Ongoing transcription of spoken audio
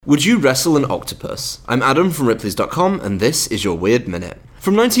Would you wrestle an octopus? I'm Adam from Ripley's.com, and this is your Weird Minute.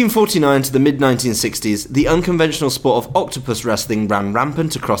 From 1949 to the mid-1960s, the unconventional sport of octopus wrestling ran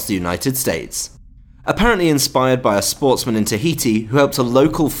rampant across the United States. Apparently inspired by a sportsman in Tahiti who helped a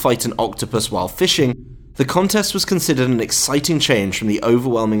local fight an octopus while fishing, the contest was considered an exciting change from the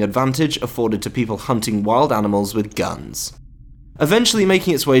overwhelming advantage afforded to people hunting wild animals with guns. Eventually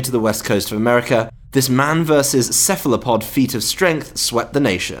making its way to the west coast of America, this man versus cephalopod feat of strength swept the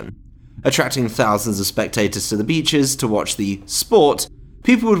nation. Attracting thousands of spectators to the beaches to watch the sport,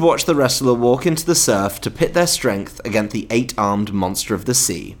 people would watch the wrestler walk into the surf to pit their strength against the 8-armed monster of the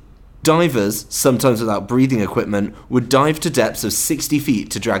sea. Divers, sometimes without breathing equipment, would dive to depths of 60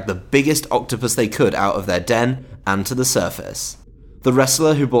 feet to drag the biggest octopus they could out of their den and to the surface. The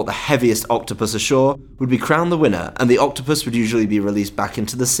wrestler who brought the heaviest octopus ashore would be crowned the winner, and the octopus would usually be released back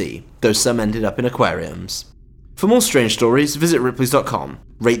into the sea, though some ended up in aquariums. For more strange stories, visit Ripley's.com,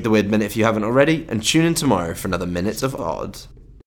 rate the Weird Minute if you haven't already, and tune in tomorrow for another Minute of Odd.